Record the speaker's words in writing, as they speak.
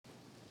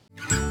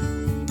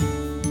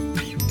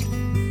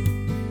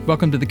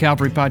Welcome to the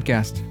Calvary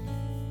Podcast,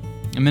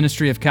 a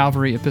ministry of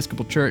Calvary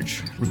Episcopal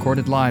Church,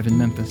 recorded live in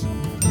Memphis.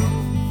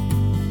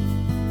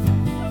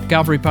 The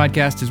Calvary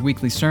Podcast is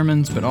weekly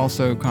sermons, but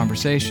also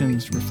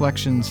conversations,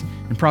 reflections,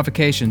 and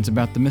provocations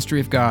about the mystery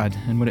of God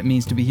and what it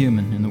means to be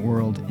human in the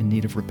world in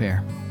need of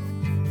repair.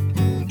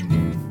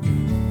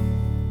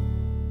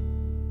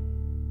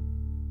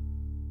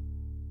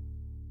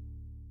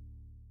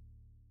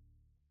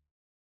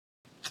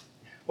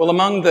 Well,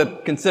 among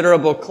the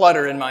considerable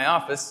clutter in my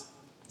office,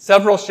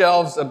 several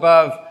shelves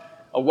above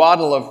a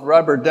waddle of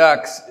rubber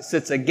ducks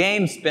sits a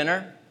game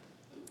spinner,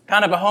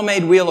 kind of a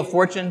homemade Wheel of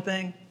Fortune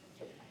thing.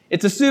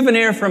 It's a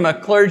souvenir from a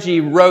clergy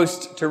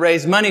roast to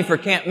raise money for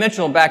Camp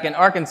Mitchell back in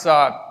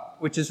Arkansas,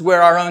 which is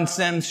where our own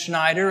Sims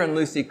Schneider and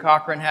Lucy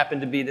Cochran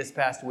happened to be this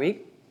past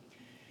week.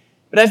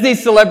 But as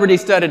these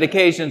celebrity-studded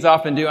occasions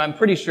often do, I'm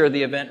pretty sure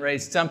the event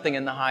raised something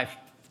in the high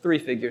three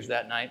figures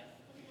that night.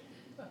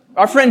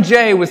 Our friend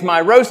Jay was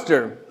my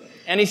roaster,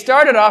 and he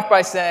started off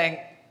by saying,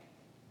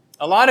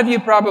 "A lot of you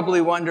probably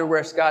wonder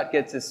where Scott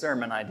gets his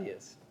sermon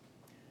ideas.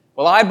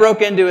 Well, I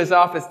broke into his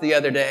office the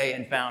other day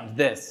and found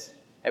this,"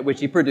 at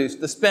which he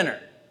produced the spinner.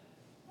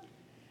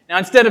 Now,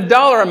 instead of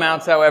dollar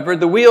amounts, however,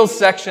 the wheels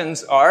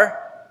sections are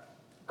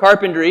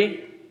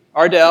carpentry,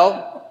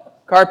 Ardell,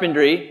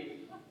 carpentry,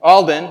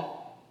 Alden,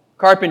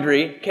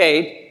 carpentry,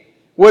 Kate,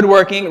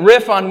 woodworking,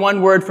 riff on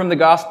one word from the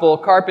gospel,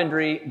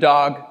 carpentry,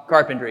 dog,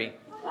 carpentry.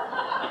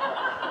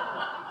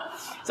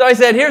 So I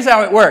said, "Here's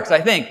how it works,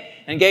 I think,"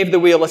 and gave the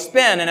wheel a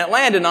spin, and it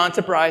landed on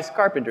surprise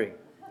carpentry.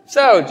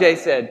 "So," Jay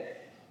said,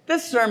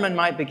 "this sermon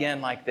might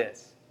begin like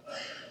this.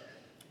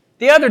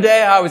 The other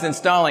day I was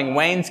installing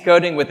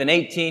wainscoting with an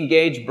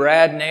 18-gauge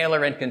brad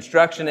nailer and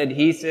construction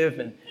adhesive,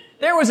 and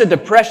there was a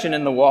depression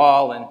in the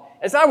wall, and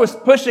as I was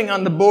pushing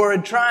on the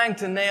board trying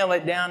to nail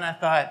it down, I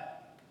thought,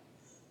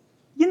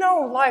 you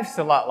know, life's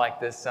a lot like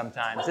this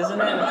sometimes,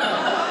 isn't it?"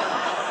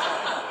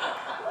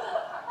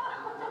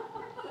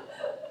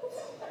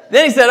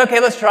 Then he said, "Okay,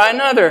 let's try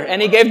another."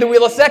 And he gave the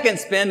wheel a second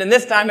spin, and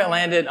this time it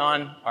landed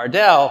on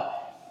Ardell.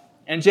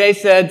 And Jay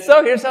said,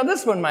 "So here's how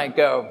this one might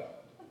go.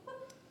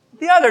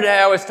 The other day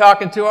I was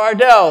talking to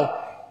Ardell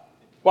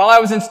while I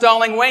was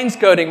installing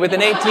wainscoting with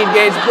an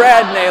 18-gauge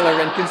brad nailer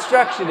and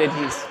construction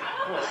adhesive."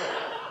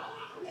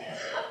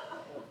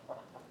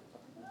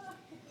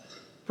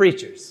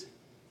 Preachers.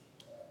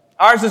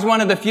 Ours is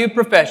one of the few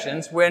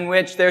professions in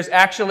which there's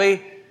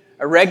actually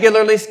a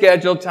regularly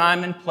scheduled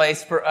time and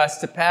place for us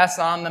to pass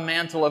on the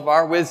mantle of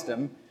our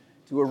wisdom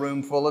to a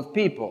room full of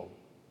people.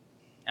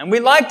 And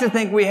we like to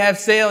think we have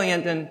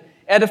salient and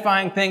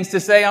edifying things to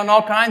say on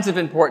all kinds of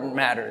important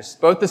matters,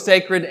 both the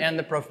sacred and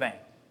the profane.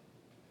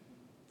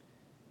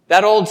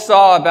 That old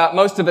saw about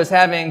most of us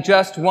having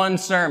just one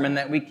sermon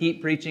that we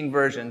keep preaching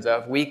versions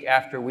of week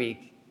after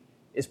week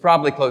is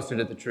probably closer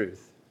to the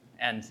truth.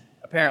 And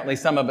apparently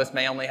some of us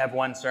may only have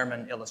one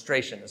sermon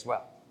illustration as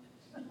well.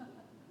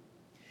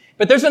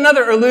 But there's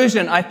another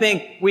illusion I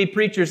think we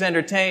preachers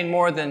entertain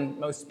more than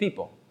most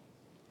people.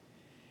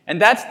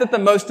 And that's that the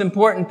most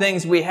important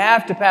things we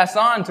have to pass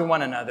on to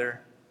one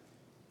another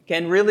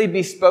can really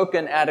be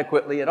spoken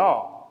adequately at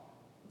all.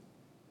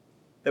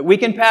 That we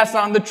can pass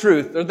on the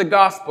truth or the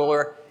gospel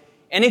or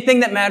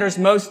anything that matters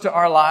most to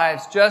our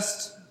lives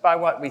just by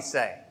what we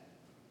say,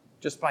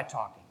 just by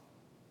talking.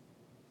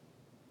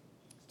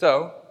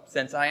 So,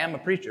 since I am a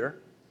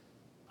preacher,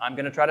 I'm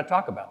going to try to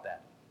talk about that.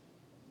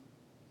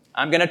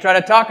 I'm going to try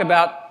to talk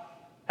about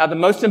how the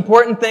most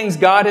important things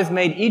God has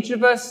made each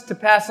of us to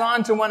pass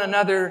on to one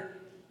another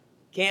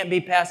can't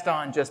be passed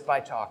on just by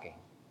talking.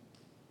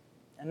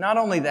 And not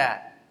only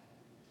that,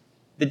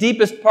 the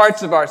deepest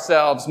parts of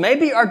ourselves,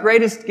 maybe our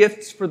greatest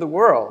gifts for the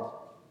world,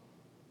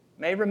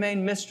 may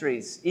remain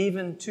mysteries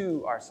even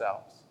to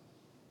ourselves.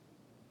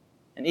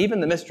 And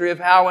even the mystery of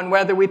how and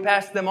whether we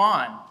pass them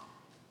on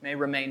may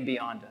remain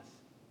beyond us.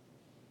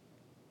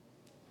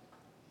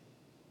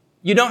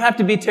 You don't have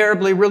to be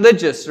terribly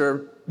religious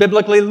or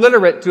biblically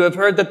literate to have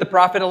heard that the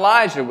prophet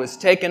Elijah was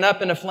taken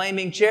up in a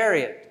flaming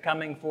chariot,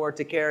 coming for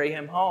to carry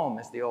him home,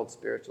 as the old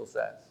spiritual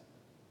says.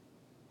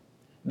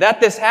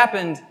 That this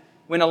happened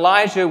when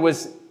Elijah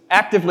was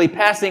actively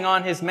passing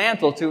on his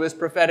mantle to his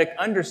prophetic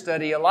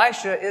understudy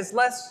Elisha is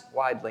less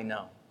widely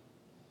known.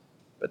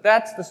 But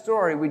that's the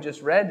story we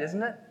just read,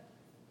 isn't it?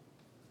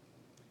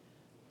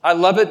 I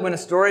love it when a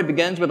story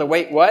begins with a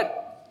 "wait,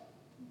 what?"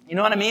 You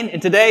know what I mean?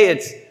 And today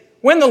it's,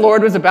 when the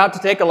Lord was about to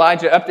take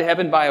Elijah up to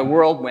heaven by a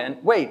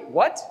whirlwind. Wait,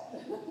 what?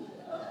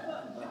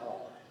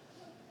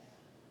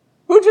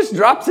 Who just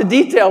drops a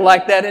detail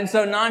like that in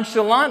so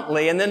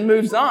nonchalantly and then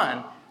moves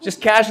on?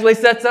 Just casually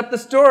sets up the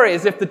story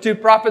as if the two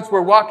prophets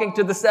were walking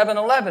to the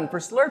 7-Eleven for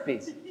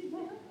Slurpees.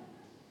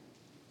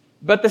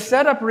 But the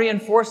setup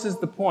reinforces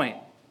the point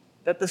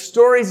that the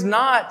story's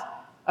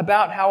not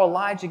about how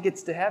Elijah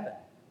gets to heaven.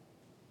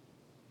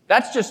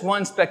 That's just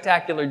one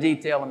spectacular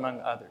detail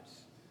among others.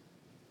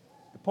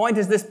 The point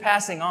is this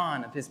passing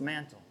on of his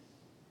mantle,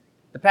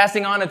 the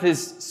passing on of his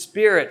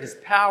spirit, his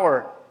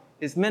power,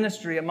 his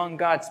ministry among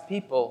God's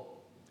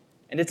people,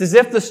 And it's as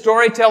if the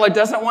storyteller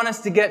doesn't want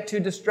us to get too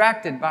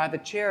distracted by the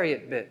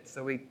chariot bit,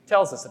 so he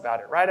tells us about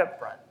it right up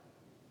front.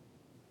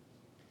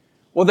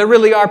 Well, there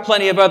really are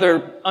plenty of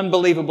other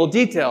unbelievable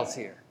details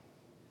here.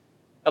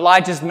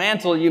 Elijah's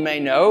mantle, you may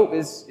know,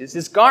 is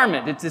his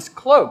garment. It's his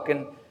cloak.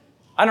 And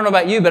I don't know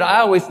about you, but I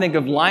always think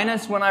of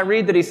Linus when I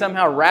read that he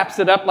somehow wraps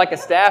it up like a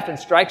staff and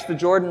strikes the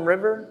Jordan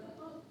River,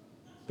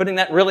 putting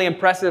that really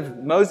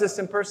impressive Moses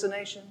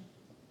impersonation.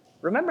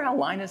 Remember how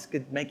Linus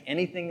could make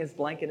anything his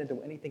blanket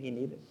into anything he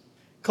needed?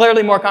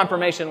 Clearly more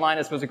confirmation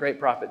Linus was a great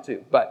prophet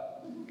too.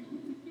 But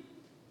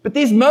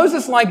these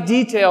Moses-like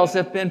details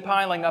have been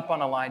piling up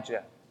on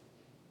Elijah.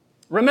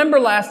 Remember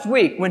last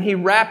week when he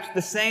wrapped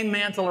the same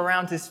mantle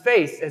around his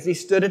face as he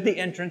stood at the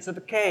entrance of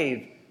a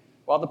cave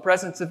while the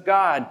presence of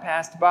God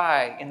passed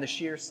by in the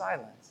sheer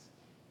silence.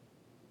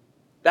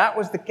 That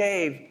was the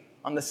cave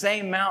on the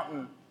same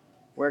mountain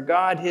where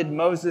God hid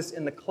Moses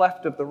in the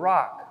cleft of the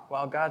rock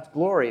while God's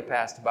glory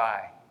passed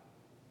by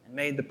and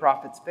made the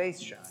prophet's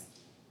face shine.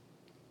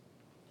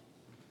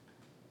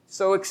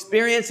 So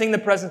experiencing the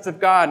presence of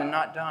God and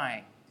not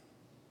dying,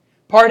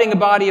 parting a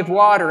body of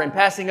water and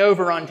passing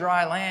over on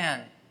dry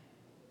land,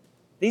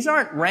 these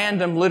aren't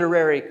random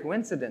literary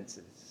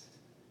coincidences.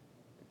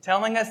 They're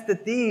telling us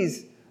that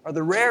these are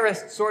the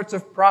rarest sorts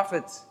of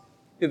prophets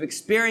who've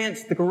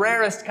experienced the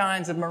rarest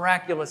kinds of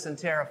miraculous and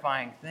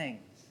terrifying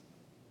things.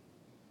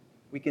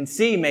 We can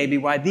see maybe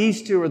why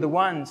these two are the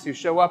ones who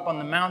show up on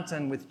the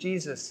mountain with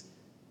Jesus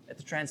at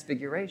the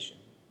Transfiguration.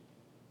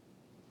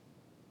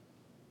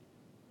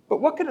 But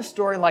what could a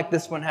story like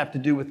this one have to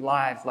do with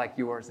lives like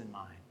yours and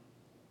mine?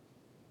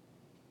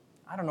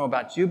 I don't know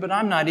about you, but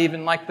I'm not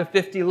even like the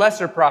 50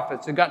 lesser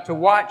prophets who got to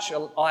watch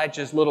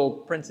Elijah's little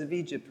Prince of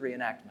Egypt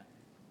reenactment.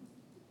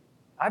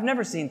 I've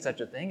never seen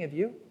such a thing, have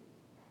you?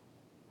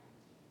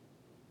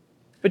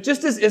 But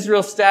just as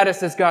Israel's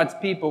status as God's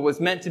people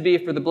was meant to be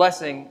for the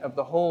blessing of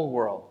the whole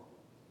world,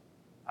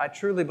 I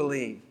truly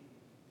believe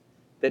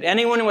that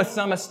anyone with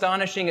some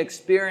astonishing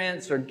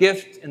experience or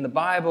gift in the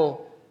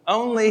Bible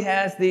only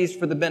has these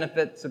for the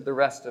benefits of the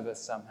rest of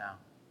us somehow.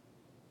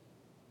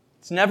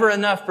 It's never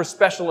enough for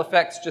special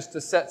effects just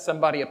to set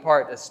somebody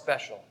apart as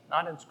special,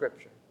 not in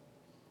Scripture.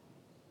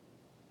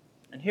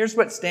 And here's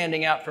what's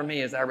standing out for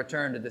me as I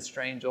return to this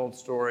strange old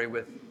story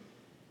with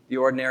the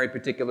ordinary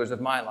particulars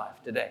of my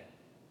life today.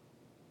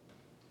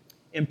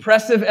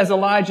 Impressive as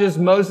Elijah's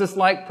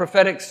Moses-like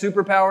prophetic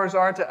superpowers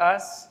are to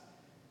us,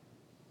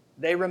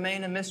 they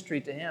remain a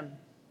mystery to him.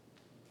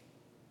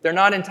 They're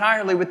not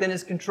entirely within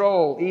his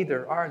control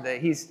either, are they?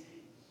 He's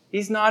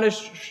not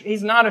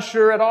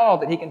sure at all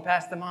that he can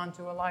pass them on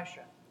to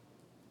Elisha.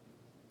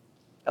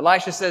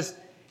 Elisha says,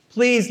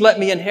 "Please let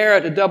me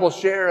inherit a double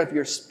share of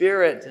your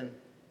spirit." And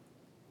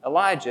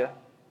Elijah,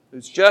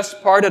 who's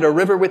just parted a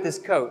river with his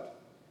coat,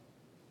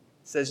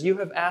 says, "You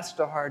have asked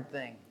a hard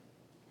thing.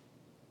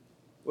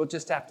 We'll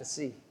just have to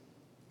see."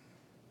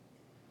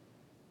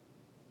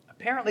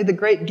 Apparently, the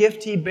great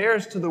gift he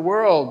bears to the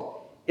world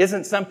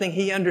isn't something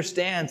he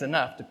understands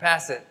enough to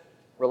pass it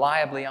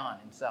reliably on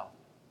himself.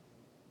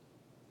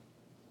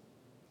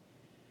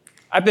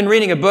 I've been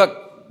reading a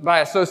book by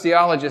a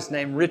sociologist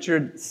named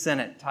Richard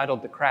Sennett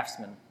titled The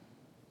Craftsman.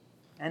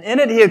 And in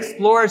it, he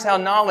explores how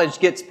knowledge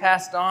gets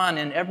passed on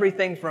in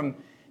everything from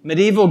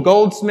medieval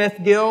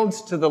goldsmith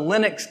guilds to the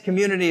Linux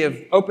community of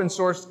open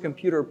source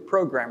computer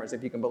programmers,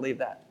 if you can believe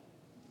that.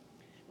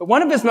 But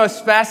one of his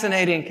most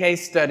fascinating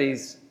case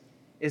studies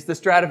is the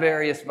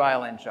Stradivarius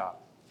violin shop.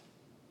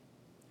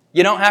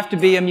 You don't have to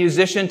be a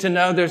musician to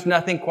know there's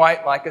nothing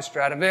quite like a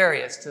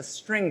Stradivarius to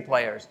string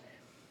players.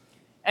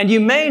 And you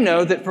may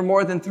know that for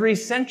more than 3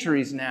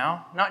 centuries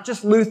now, not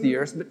just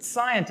luthiers, but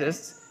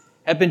scientists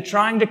have been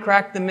trying to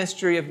crack the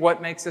mystery of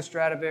what makes a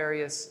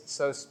Stradivarius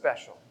so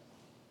special.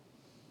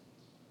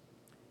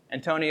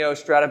 Antonio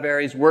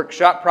Stradivari's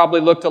workshop probably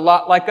looked a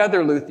lot like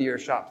other luthier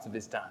shops of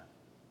his time.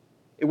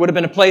 It would have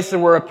been a place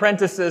where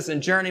apprentices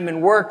and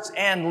journeymen worked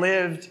and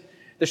lived.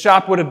 The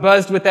shop would have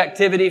buzzed with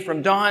activity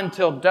from dawn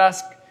till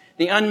dusk,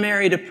 the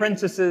unmarried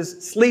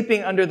apprentices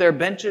sleeping under their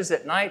benches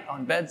at night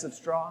on beds of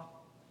straw.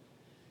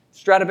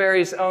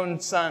 Stradivarius' own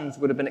sons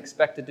would have been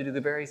expected to do the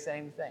very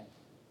same thing.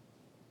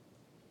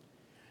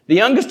 The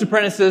youngest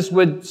apprentices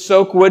would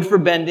soak wood for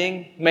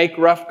bending, make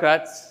rough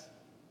cuts.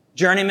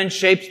 Journeymen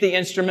shaped the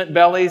instrument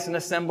bellies and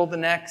assembled the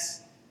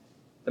necks.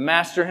 The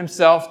master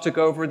himself took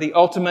over the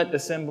ultimate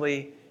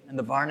assembly and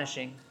the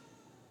varnishing.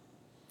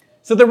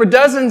 So there were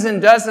dozens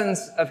and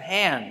dozens of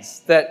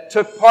hands that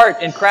took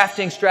part in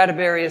crafting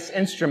Stradivarius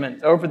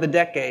instruments over the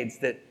decades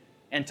that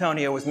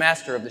Antonio was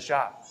master of the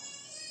shop.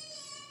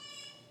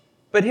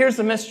 But here's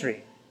the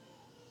mystery.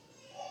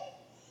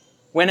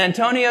 When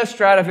Antonio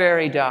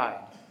Stradivari died,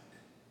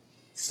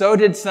 so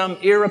did some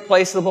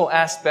irreplaceable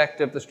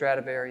aspect of the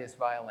Stradivarius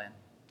violin.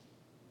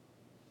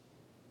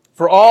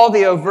 For all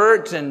the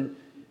overt and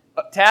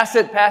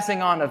tacit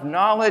passing on of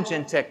knowledge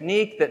and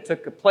technique that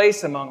took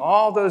place among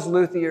all those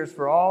luthiers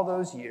for all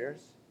those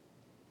years,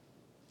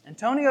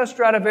 Antonio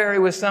Stradivari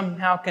was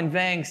somehow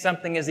conveying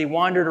something as he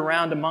wandered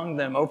around among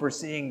them,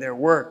 overseeing their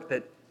work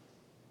that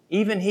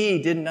even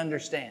he didn't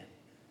understand.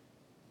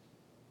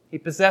 He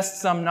possessed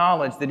some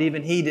knowledge that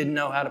even he didn't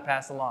know how to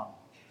pass along.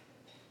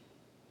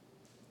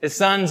 His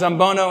sons,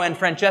 Zambono and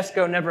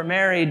Francesco, never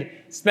married,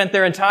 spent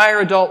their entire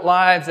adult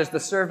lives as the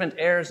servant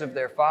heirs of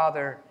their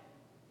father.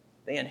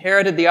 They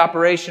inherited the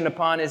operation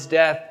upon his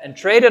death and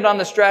traded on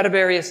the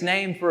Stradivarius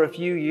name for a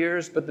few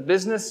years, but the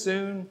business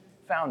soon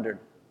foundered.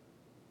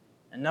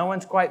 And no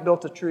one's quite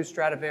built a true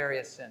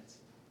Stradivarius since.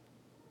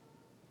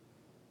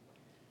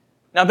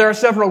 Now, there are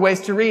several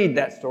ways to read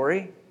that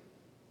story.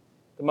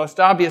 The most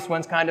obvious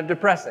one's kind of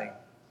depressing.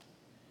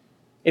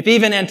 If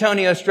even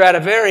Antonio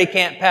Stradivari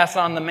can't pass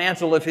on the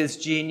mantle of his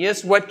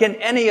genius, what can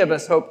any of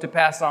us hope to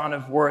pass on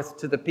of worth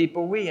to the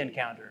people we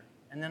encounter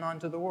and then on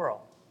to the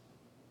world?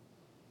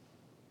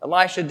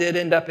 Elisha did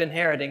end up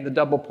inheriting the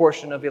double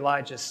portion of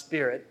Elijah's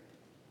spirit,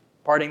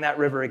 parting that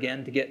river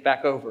again to get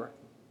back over.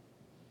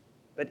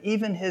 But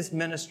even his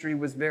ministry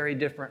was very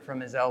different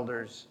from his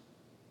elders,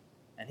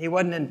 and he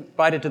wasn't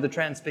invited to the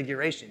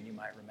transfiguration, you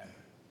might remember.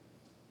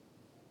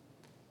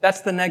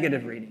 That's the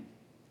negative reading.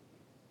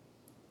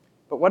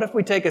 But what if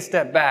we take a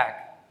step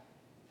back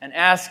and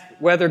ask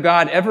whether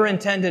God ever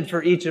intended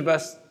for each of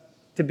us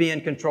to be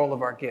in control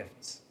of our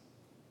gifts?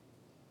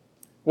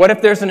 What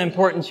if there's an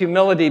important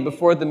humility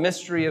before the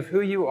mystery of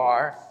who you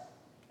are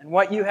and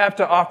what you have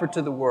to offer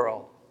to the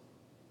world?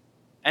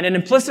 And an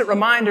implicit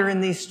reminder in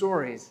these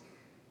stories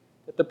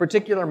that the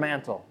particular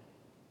mantle,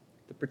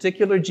 the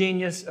particular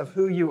genius of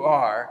who you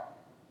are,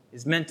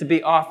 is meant to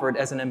be offered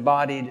as an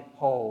embodied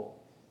whole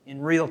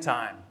in real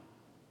time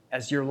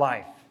as your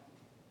life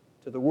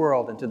to the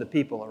world and to the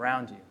people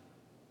around you.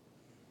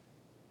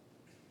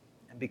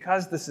 And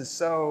because this is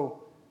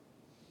so,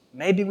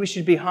 maybe we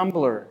should be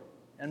humbler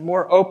and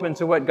more open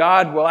to what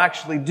God will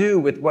actually do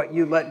with what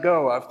you let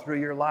go of through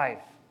your life.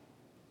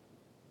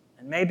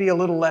 And maybe a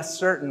little less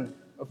certain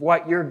of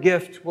what your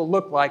gift will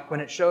look like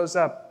when it shows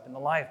up in the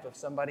life of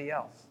somebody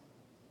else.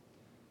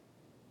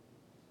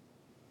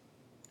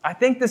 I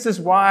think this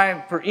is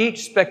why for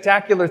each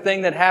spectacular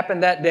thing that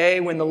happened that day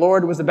when the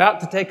Lord was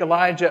about to take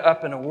Elijah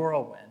up in a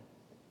whirlwind,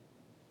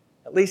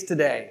 at least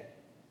today,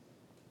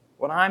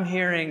 what I'm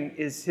hearing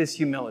is his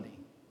humility.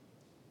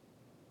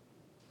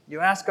 You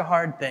ask a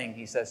hard thing,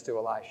 he says to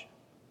Elisha.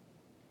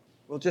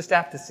 We'll just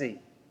have to see.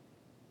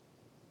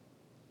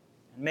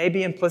 And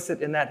maybe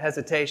implicit in that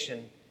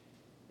hesitation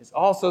is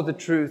also the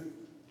truth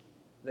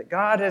that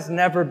God has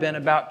never been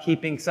about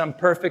keeping some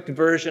perfect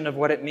version of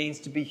what it means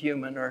to be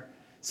human or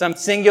some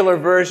singular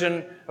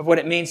version of what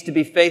it means to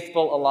be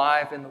faithful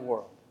alive in the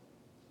world.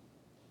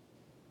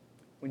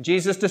 When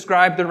Jesus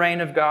described the reign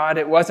of God,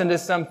 it wasn't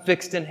as some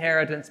fixed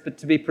inheritance, but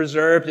to be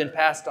preserved and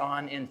passed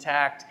on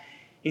intact.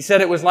 He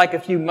said it was like a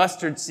few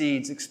mustard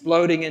seeds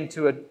exploding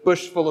into a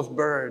bush full of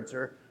birds,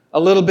 or a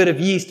little bit of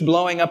yeast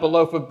blowing up a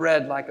loaf of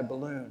bread like a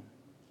balloon.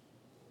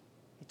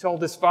 He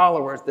told his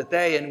followers that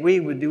they and we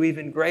would do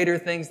even greater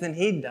things than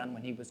he'd done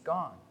when he was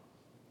gone.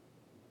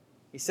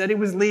 He said he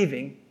was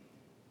leaving,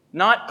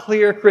 not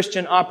clear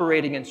Christian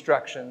operating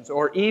instructions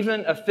or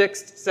even a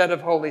fixed set of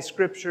Holy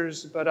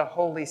Scriptures, but a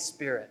Holy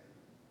Spirit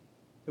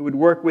who would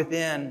work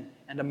within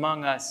and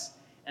among us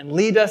and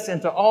lead us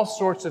into all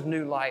sorts of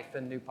new life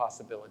and new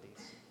possibilities.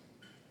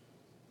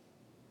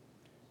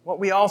 What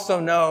we also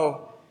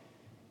know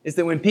is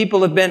that when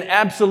people have been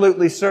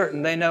absolutely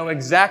certain they know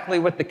exactly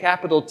what the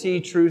capital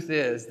T truth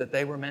is that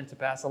they were meant to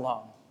pass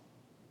along,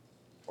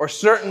 or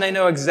certain they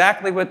know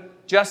exactly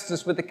what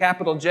justice with the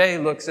capital J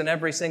looks in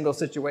every single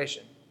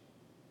situation,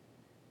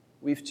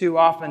 we've too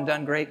often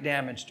done great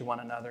damage to one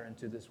another and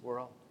to this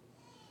world.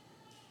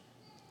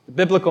 The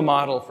biblical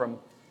model from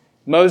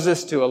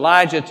Moses to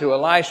Elijah to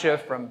Elisha,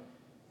 from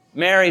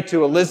Mary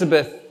to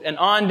Elizabeth, and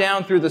on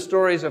down through the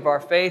stories of our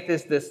faith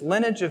is this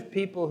lineage of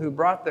people who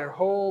brought their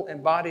whole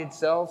embodied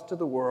selves to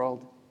the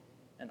world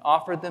and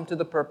offered them to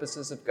the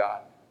purposes of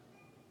God.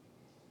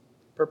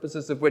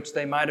 Purposes of which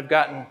they might have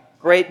gotten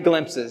great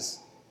glimpses,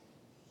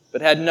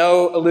 but had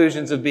no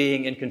illusions of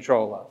being in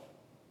control of.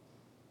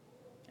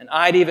 And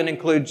I'd even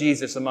include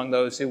Jesus among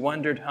those who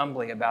wondered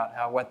humbly about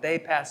how what they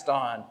passed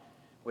on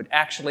would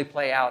actually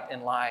play out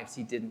in lives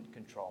he didn't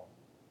control.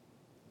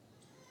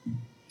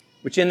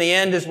 Which in the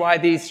end is why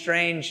these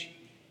strange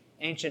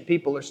ancient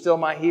people are still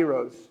my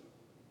heroes.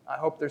 I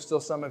hope they're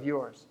still some of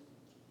yours.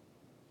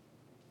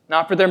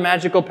 Not for their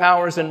magical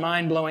powers and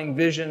mind-blowing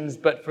visions,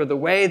 but for the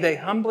way they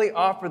humbly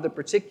offer the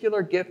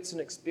particular gifts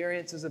and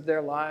experiences of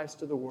their lives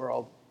to the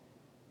world,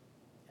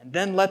 and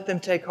then let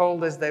them take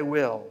hold as they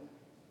will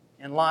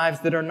in lives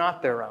that are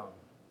not their own,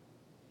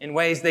 in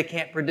ways they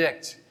can't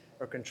predict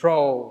or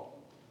control,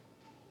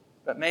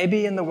 but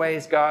maybe in the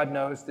ways God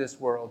knows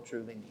this world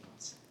truly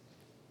needs.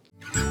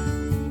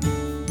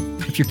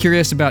 If you're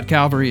curious about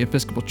Calvary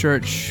Episcopal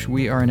Church,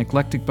 we are an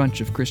eclectic bunch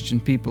of Christian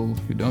people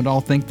who don't all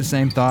think the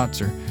same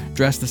thoughts or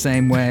dress the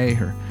same way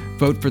or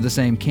vote for the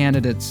same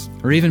candidates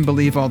or even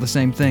believe all the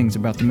same things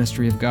about the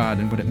mystery of God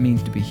and what it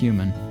means to be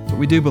human. But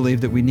we do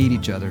believe that we need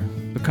each other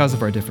because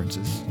of our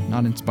differences,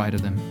 not in spite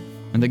of them,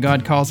 and that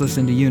God calls us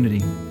into unity,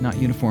 not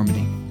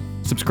uniformity.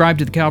 Subscribe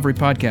to the Calvary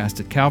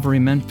Podcast at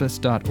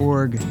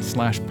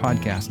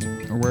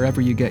calvarymemphis.org/podcast or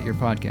wherever you get your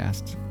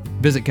podcasts.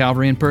 Visit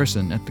Calvary in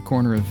person at the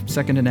corner of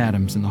 2nd and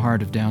Adams in the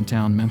heart of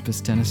downtown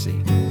Memphis,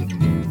 Tennessee.